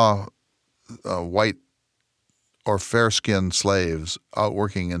saw white or fair-skinned slaves out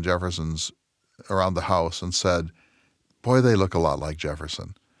working in Jefferson's around the house and said, boy, they look a lot like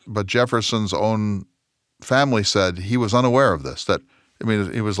Jefferson. But Jefferson's own family said he was unaware of this, that,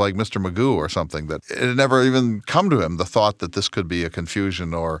 he was like Mr. Magoo or something, that it had never even come to him, the thought that this could be a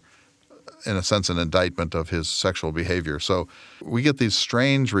confusion or, in a sense, an indictment of his sexual behavior. So we get these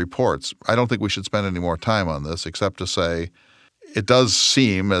strange reports. I don't think we should spend any more time on this except to say it does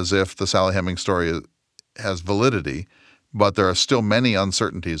seem as if the Sally Hemings story has validity, but there are still many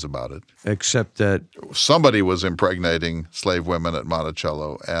uncertainties about it. Except that somebody was impregnating slave women at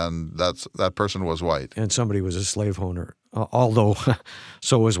Monticello, and that person was white. And somebody was a slave owner. Although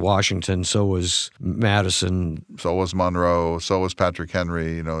so was Washington, so was Madison. So was Monroe, so was Patrick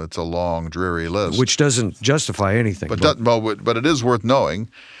Henry. It's a long, dreary list. Which doesn't justify anything. But it is worth knowing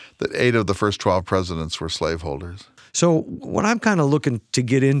that 8 of the first 12 presidents were slaveholders. So what I'm kind of looking to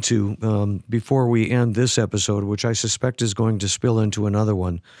get into before we end this episode, which I suspect is going to spill into another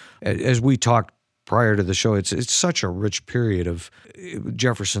one, as we talked prior to the show, it's such a rich period of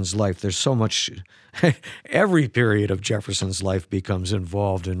Jefferson's life. There's so much, every period of Jefferson's life becomes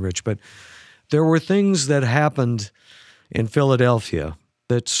involved and rich. But there were things that happened in Philadelphia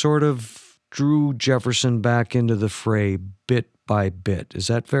that sort of drew Jefferson back into the fray bit by bit. Is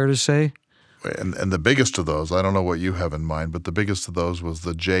that fair to say? And the biggest of those, I don't know what you have in mind, but the biggest of those was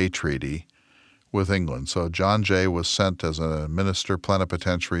the Jay Treaty with England. So John Jay was sent as a minister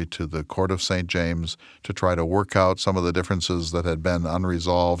plenipotentiary to the Court of St. James to try to work out some of the differences that had been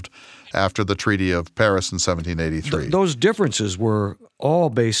unresolved after the Treaty of Paris in 1783. Those differences were all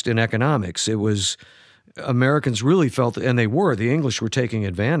based in economics. It was Americans really felt, and they were, the English were taking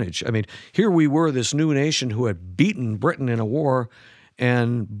advantage. Here we were, this new nation who had beaten Britain in a war,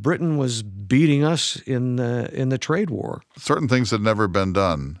 and Britain was beating us in the trade war. Certain things had never been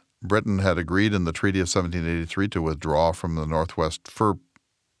done. Britain had agreed in the Treaty of 1783 to withdraw from the Northwest fur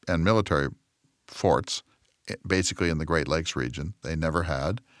and military forts, basically in the Great Lakes region. They never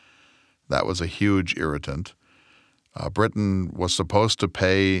had. That was a huge irritant. Britain was supposed to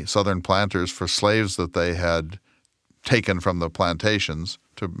pay Southern planters for slaves that they had taken from the plantations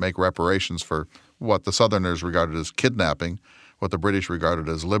to make reparations for what the Southerners regarded as kidnapping, what the British regarded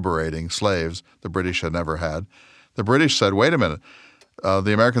as liberating slaves the British had never had. The British said, wait a minute,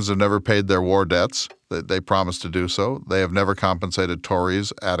 the Americans have never paid their war debts. They promised to do so. They have never compensated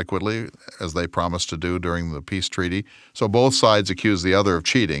Tories adequately, as they promised to do during the peace treaty. So both sides accused the other of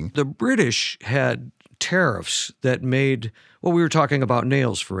cheating. The British had tariffs that made, well, we were talking about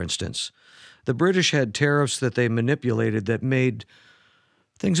nails, for instance. The British had tariffs that they manipulated that made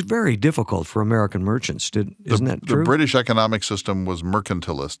things very difficult for American merchants. Isn't that true? The British economic system was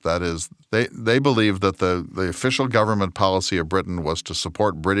mercantilist. That is, they believed that the official government policy of Britain was to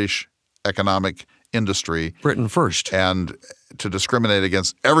support British economic industry. Britain first. And to discriminate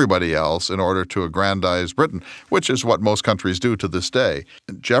against everybody else in order to aggrandize Britain, which is what most countries do to this day.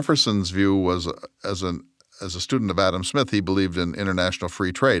 Jefferson's view was, as a student of Adam Smith, he believed in international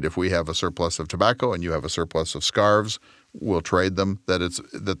free trade. If we have a surplus of tobacco and you have a surplus of scarves, we'll trade them.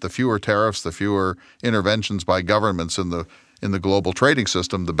 That the fewer tariffs, the fewer interventions by governments in the global trading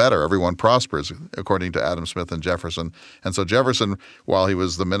system, the better. Everyone prospers, according to Adam Smith and Jefferson. And so Jefferson, while he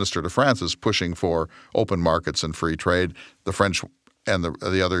was the minister to France, is pushing for open markets and free trade. The French and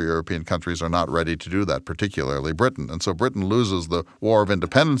the other European countries are not ready to do that, particularly Britain. And so Britain loses the War of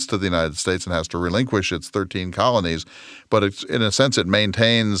Independence to the United States and has to relinquish its 13 colonies. But in a sense, it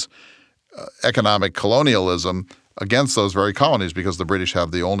maintains economic colonialism against those very colonies because the British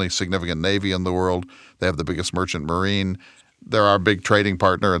have the only significant navy in the world. They have the biggest merchant marine. They're our big trading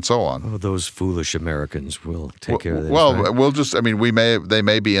partner, and so on. Oh, those foolish Americans will take care of this. Well, right? we'll just, they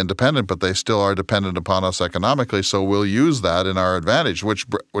may be independent, but they still are dependent upon us economically, so we'll use that in our advantage, which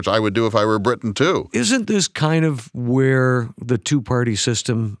I would do if I were Britain too. Isn't this kind of where the two-party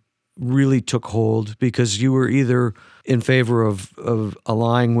system really took hold? Because you were either in favor of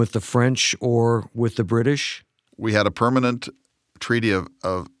allying with the French or with the British? We had a permanent treaty of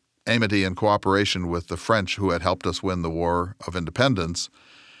amity and cooperation with the French, who had helped us win the War of Independence.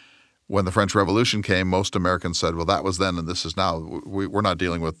 When the French Revolution came, most Americans said, well, that was then and this is now. We're not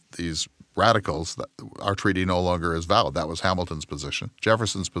dealing with these radicals. Our treaty no longer is valid. That was Hamilton's position.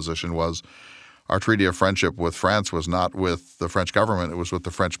 Jefferson's position was our treaty of friendship with France was not with the French government. It was with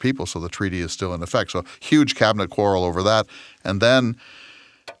the French people, so the treaty is still in effect. So huge cabinet quarrel over that. And then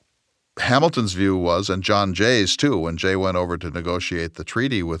Hamilton's view was, and John Jay's too, when Jay went over to negotiate the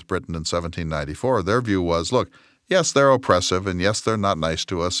treaty with Britain in 1794, their view was, look, yes, they're oppressive, and yes, they're not nice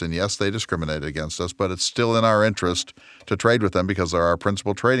to us, and yes, they discriminate against us, but it's still in our interest to trade with them because they're our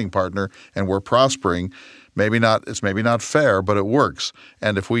principal trading partner, and we're prospering. It's maybe not fair, but it works.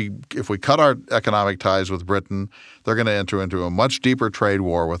 And if we cut our economic ties with Britain, they're going to enter into a much deeper trade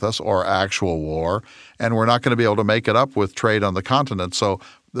war with us, or actual war, and we're not going to be able to make it up with trade on the continent. So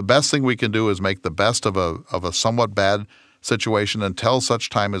the best thing we can do is make the best of a somewhat bad situation until such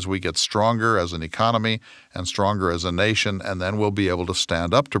time as we get stronger as an economy and stronger as a nation, and then we'll be able to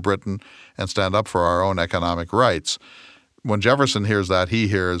stand up to Britain and stand up for our own economic rights. When Jefferson hears that, he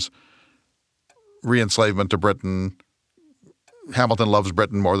hears re-enslavement to Britain. Hamilton loves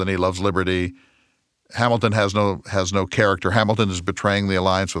Britain more than he loves liberty. Hamilton has no character. Hamilton is betraying the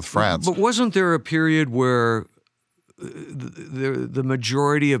alliance with France. But wasn't there a period where the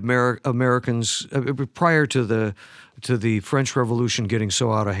majority of Americans, prior to the French Revolution getting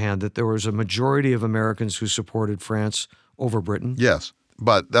so out of hand, that there was a majority of Americans who supported France over Britain? Yes,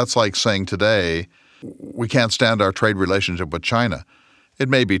 but that's like saying today we can't stand our trade relationship with China. It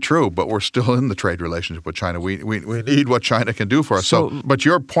may be true, but we're still in the trade relationship with China. We need what China can do for us. But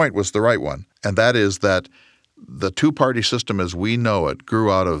your point was the right one, and that is that the two-party system as we know it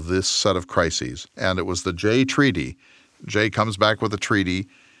grew out of this set of crises, and it was the Jay Treaty. Jay comes back with a treaty.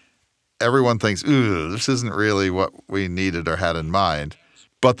 Everyone thinks, ooh, this isn't really what we needed or had in mind.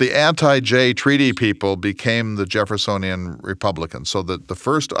 But the anti-Jay Treaty people became the Jeffersonian Republicans, so that the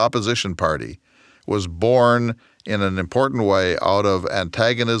first opposition party was born in an important way out of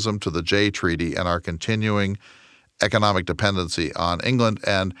antagonism to the Jay Treaty and our continuing economic dependency on England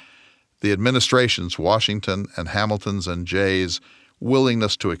and the administrations, Washington and Hamilton's and Jay's,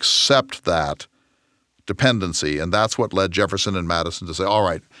 willingness to accept that dependency. And that's what led Jefferson and Madison to say, all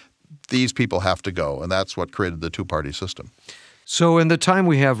right, these people have to go. And that's what created the two-party system. So in the time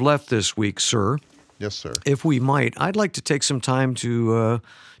we have left this week, sir. Yes, sir. If we might, I'd like to take some time to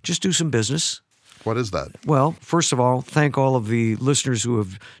just do some business. What is that? Well, first of all, thank all of the listeners who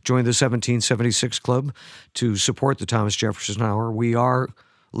have joined the 1776 Club to support the Thomas Jefferson Hour. We are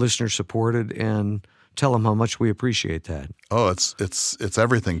listener-supported, and tell them how much we appreciate that. Oh, it's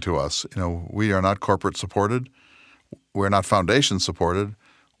everything to us. We are not corporate supported. We're not foundation supported.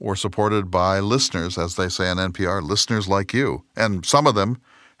 We're supported by listeners, as they say on NPR, listeners like you. And some of them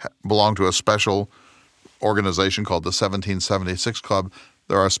belong to a special organization called the 1776 Club.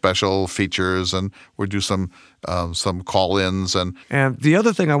 There are special features, and we do some call-ins. And the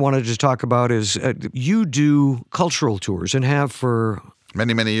other thing I wanted to talk about is you do cultural tours and have for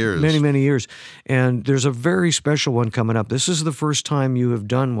many, many years. Many, many years. And there's a very special one coming up. This is the first time you have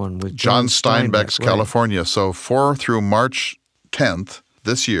done one with John Steinbeck's right. California. So 4 through March 10th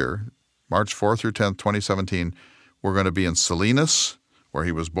this year, March 4th through 10th, 2017, we're going to be in Salinas, where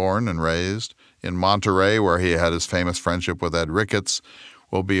he was born and raised, in Monterey, where he had his famous friendship with Ed Ricketts.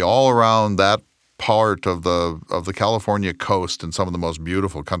 We'll be all around that part of the California coast in some of the most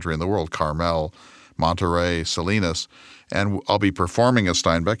beautiful country in the world, Carmel, Monterey, Salinas. And I'll be performing as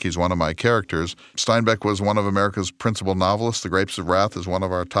Steinbeck. He's one of my characters. Steinbeck was one of America's principal novelists. The Grapes of Wrath is one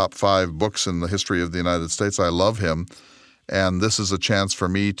of our top 5 books in the history of the United States. I love him. And this is a chance for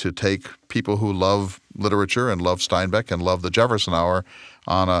me to take people who love literature and love Steinbeck and love the Jefferson Hour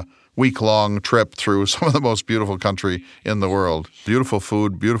on a week-long trip through some of the most beautiful country in the world. Beautiful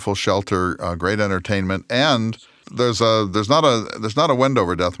food, beautiful shelter, great entertainment, and there's not a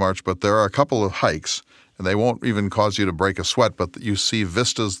Wendover Death March, but there are a couple of hikes, and they won't even cause you to break a sweat, but you see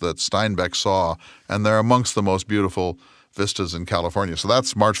vistas that Steinbeck saw, and they're amongst the most beautiful vistas in California. So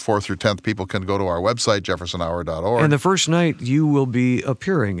that's March 4th through 10th. People can go to our website, jeffersonhour.org. And the first night you will be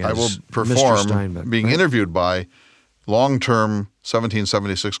appearing as I will perform, Mr. Steinbeck, being right? interviewed by long-term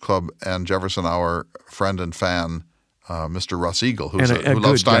 1776 Club and Jefferson Hour friend and fan, Mr. Russ Eagle, who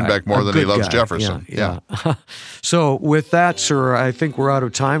loves Steinbeck more than he loves Jefferson. Yeah. So with that, sir, I think we're out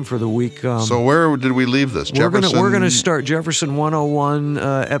of time for the week. So where did we leave this? We're going to start Jefferson 101,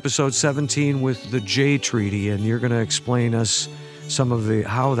 episode 17, with the Jay Treaty, and you're going to explain us some of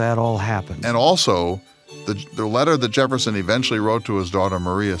how that all happened. And also the letter that Jefferson eventually wrote to his daughter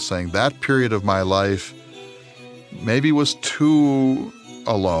Maria, saying that period of my life maybe was too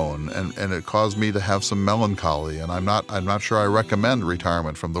alone, and it caused me to have some melancholy, and I'm not sure I recommend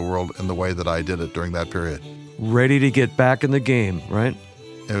retirement from the world in the way that I did it during that period. Ready to get back in the game, right?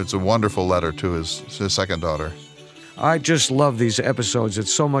 And it's a wonderful letter to his second daughter. I just love these episodes.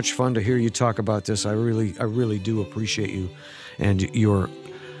 It's so much fun to hear you talk about this. I really do appreciate you and your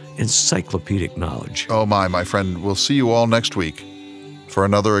encyclopedic knowledge. Oh my friend, we'll see you all next week for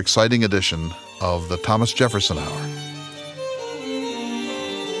another exciting edition of the Thomas Jefferson Hour.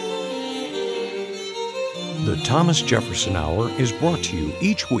 The Thomas Jefferson Hour is brought to you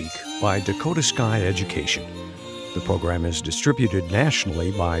each week by Dakota Sky Education. The program is distributed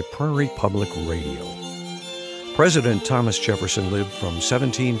nationally by Prairie Public Radio. President Thomas Jefferson lived from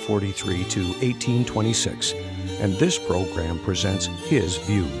 1743 to 1826, and this program presents his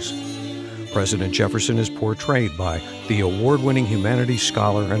views. President Jefferson is portrayed by the award-winning humanities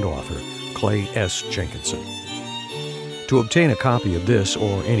scholar and author, Clay S. Jenkinson. To obtain a copy of this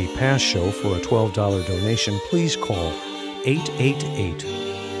or any past show for a $12 donation, please call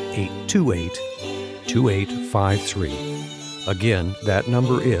 888-828-2853. Again, that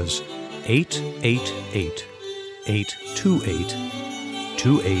number is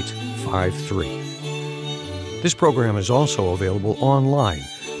 888-828-2853. This program is also available online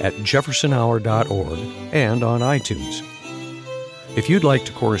at jeffersonhour.org and on iTunes. If you'd like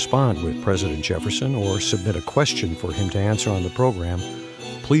to correspond with President Jefferson or submit a question for him to answer on the program,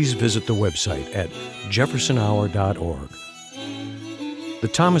 please visit the website at jeffersonhour.org. The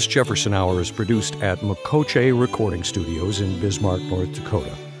Thomas Jefferson Hour is produced at Makoche Recording Studios in Bismarck, North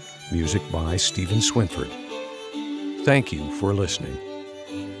Dakota. Music by Stephen Swinford. Thank you for listening.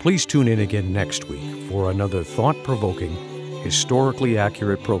 Please tune in again next week for another thought-provoking, historically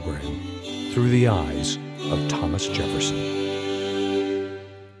accurate program through the eyes of Thomas Jefferson.